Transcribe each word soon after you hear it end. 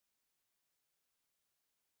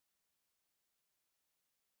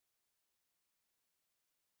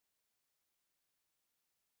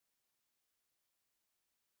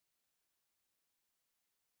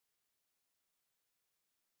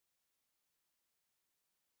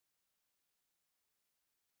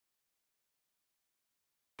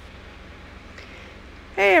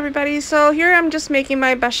Hey everybody, so here I'm just making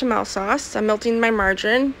my bechamel sauce. I'm melting my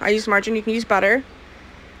margarine. I use margarine, you can use butter.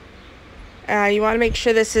 You want to make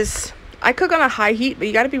sure this is, I cook on a high heat, but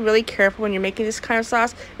you got to be really careful when you're making this kind of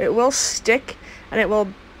sauce. It will stick and it will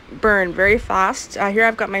burn very fast. Here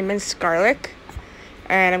I've got my minced garlic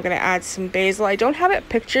and I'm going to add some basil. I don't have it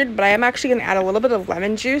pictured, but I am actually going to add a little bit of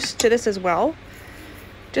lemon juice to this as well,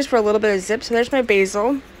 just for a little bit of zip. So there's my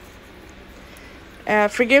basil.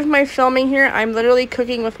 Forgive my filming here. I'm literally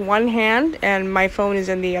cooking with one hand and my phone is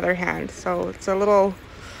in the other hand, so it's a little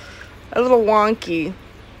wonky. You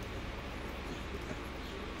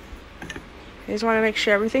just want to make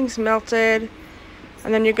sure everything's melted,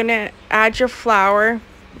 and then you're gonna add your flour.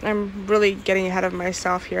 I'm really getting ahead of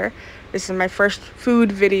myself here. This is my first food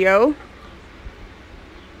video.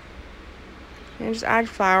 And just add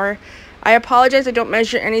flour. I apologize, I don't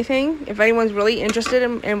measure anything. If anyone's really interested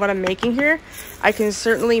in what I'm making here, I can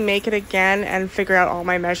certainly make it again and figure out all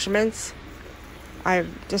my measurements.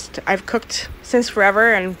 I've cooked since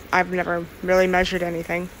forever and I've never really measured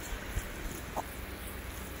anything.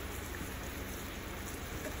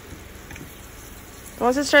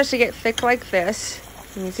 Once it starts to get thick like this,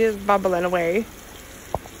 you can see it's bubbling away,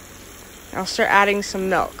 I'll start adding some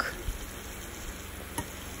milk.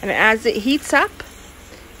 And as it heats up,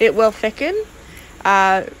 it will thicken,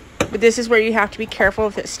 but this is where you have to be careful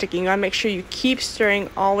with it sticking on. Make sure you keep stirring,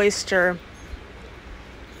 always stir.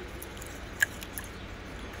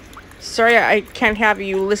 Sorry, I can't have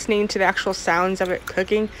you listening to the actual sounds of it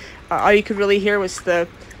cooking. All you could really hear was the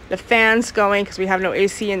fans going because we have no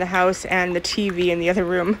AC in the house and the TV in the other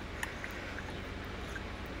room.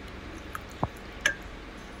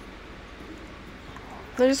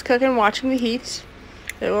 They're just cooking, watching the heat.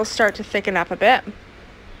 It will start to thicken up a bit.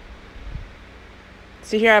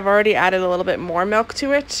 So here I've already added a little bit more milk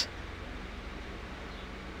to it.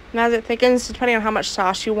 And as it thickens, depending on how much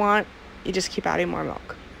sauce you want, you just keep adding more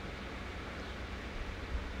milk.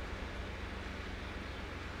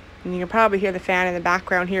 And you can probably hear the fan in the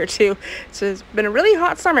background here too. So it's been a really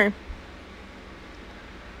hot summer.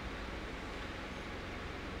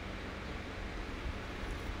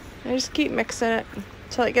 I just keep mixing it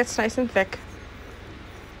until it gets nice and thick.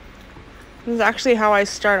 This is actually how I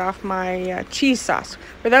start off my cheese sauce,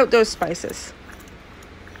 without those spices.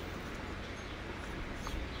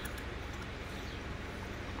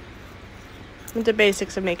 With the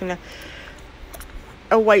basics of making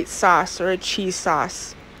a white sauce or a cheese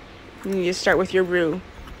sauce. And you start with your roux,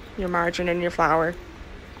 your margarine and your flour.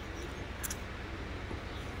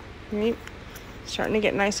 Right. Starting to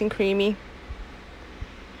get nice and creamy.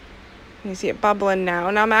 You see it bubbling now.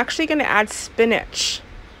 Now I'm actually going to add spinach.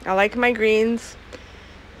 I like my greens.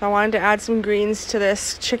 I wanted to add some greens to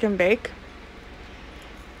this chicken bake.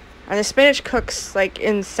 And the spinach cooks like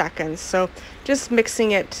in seconds. So just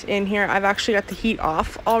mixing it in here. I've actually got the heat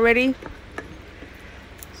off already.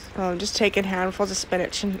 So I'm just taking handfuls of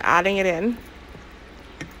spinach and adding it in.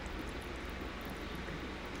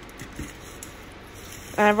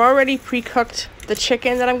 And I've already pre-cooked the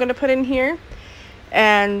chicken that I'm going to put in here.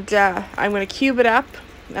 And I'm going to cube it up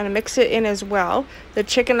and mix it in as well. The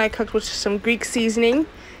chicken I cooked with some Greek seasoning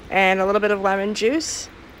and a little bit of lemon juice.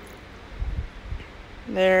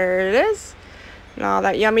 There it is. And all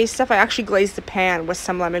that yummy stuff. I actually glazed the pan with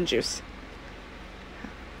some lemon juice.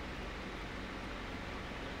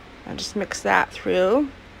 I'll just mix that through.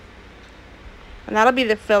 And that'll be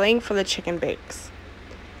the filling for the chicken bakes.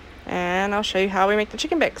 And I'll show you how we make the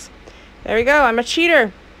chicken bakes. There we go. I'm a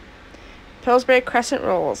cheater. Pillsbury crescent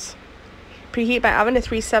rolls. Preheat my oven to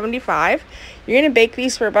 375. You're going to bake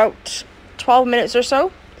these for about 12 minutes or so.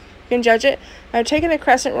 You can judge it. I've taken the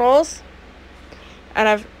crescent rolls and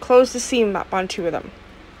I've closed the seam up on 2 of them.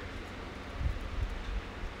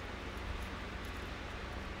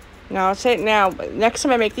 Now I'll say it now, but next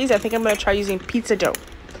time I make these, I think I'm going to try using pizza dough.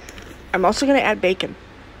 I'm also going to add bacon.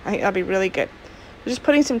 I think that'll be really good. Just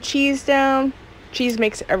putting some cheese down. Cheese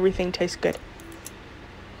makes everything taste good.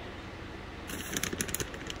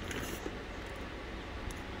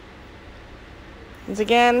 Once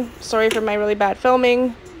again, sorry for my really bad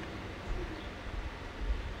filming.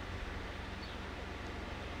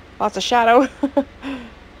 Lots of shadow.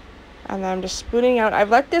 And then I'm just spooning out. I've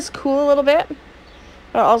let this cool a little bit.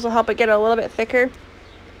 It'll also help it get a little bit thicker.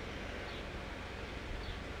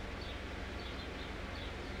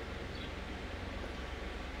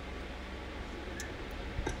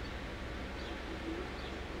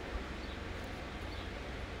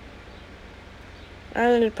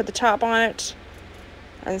 And then put the top on it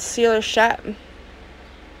and seal her shut.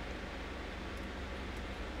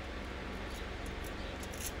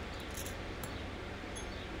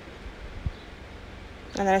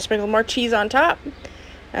 And then I sprinkle more cheese on top.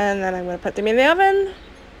 And then I'm going to put them in the oven.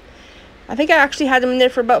 I think I actually had them in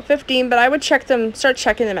there for about 15, but I would start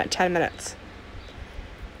checking them at 10 minutes.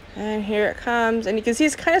 And here it comes. And you can see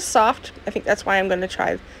it's kind of soft. I think that's why I'm going to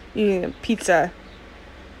try using a pizza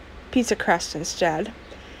crust instead.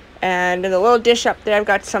 And in the little dish up there, I've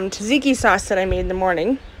got some tzatziki sauce that I made in the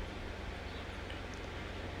morning.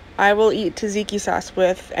 I will eat tzatziki sauce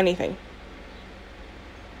with anything.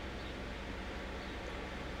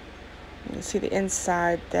 You can see the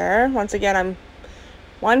inside there. Once again, I'm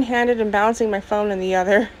one-handed and balancing my phone in the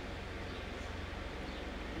other.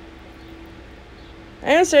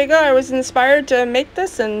 Anyways, there you go. I was inspired to make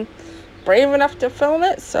this and brave enough to film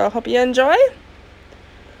it, so I hope you enjoy.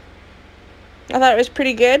 I thought it was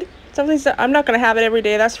pretty good. Something that I'm not going to have it every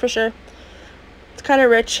day, that's for sure. It's kind of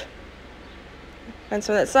rich. And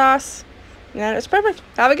some of that sauce. And it's perfect.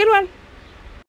 Have a good one.